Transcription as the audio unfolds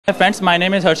Hi friends, my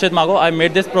name is Harshit Maggo. I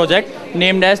made this project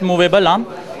named as movable arm.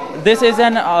 This is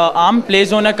an arm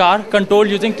placed on a car controlled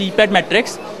using keypad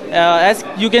metrics. As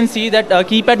you can see that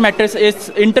keypad metrics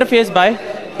is interfaced by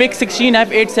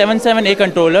PIC16F877A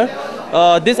controller.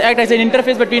 This acts as an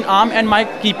interface between arm and my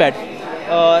keypad.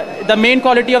 The main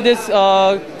quality of this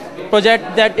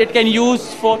project that it can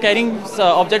use for carrying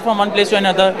object from one place to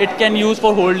another. It can use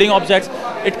for holding objects.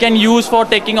 It can use for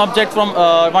taking objects from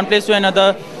one place to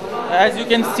another. As you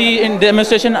can see in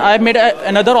demonstration, I have made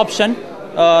another option,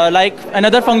 like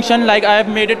another function, like I have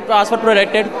made it password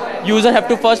protected. User have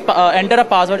to first enter a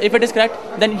password. If it is correct,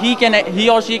 then he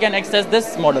or she can access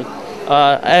this model.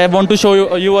 I want to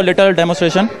show you a little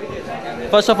demonstration.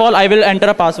 First of all, I will enter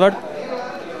a password.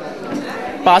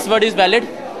 Password is valid.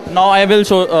 Now I will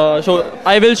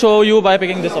show you by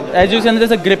picking this up. As you can see, there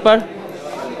is a gripper,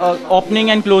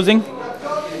 opening and closing.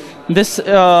 This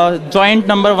joint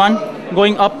number 1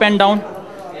 going up and down.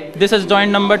 This is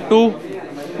joint number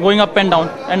 2 going up and down.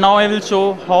 And now I will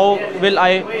show how will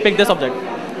I pick this object.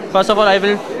 First of all, I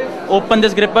will open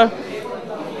this gripper,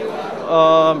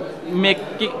 make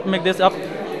this up,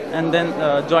 and then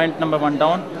joint number 1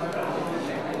 down.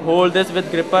 Hold this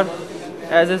with gripper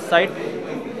as its side.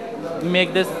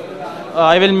 Make this.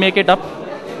 I will make it up.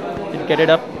 Get it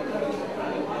up.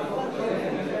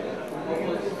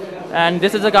 And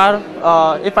this is a car.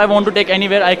 If I want to take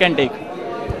anywhere, I can take.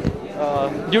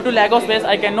 Due to lack of space,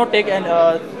 I cannot take and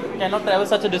cannot travel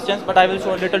such a distance. But I will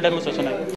show a little demonstration.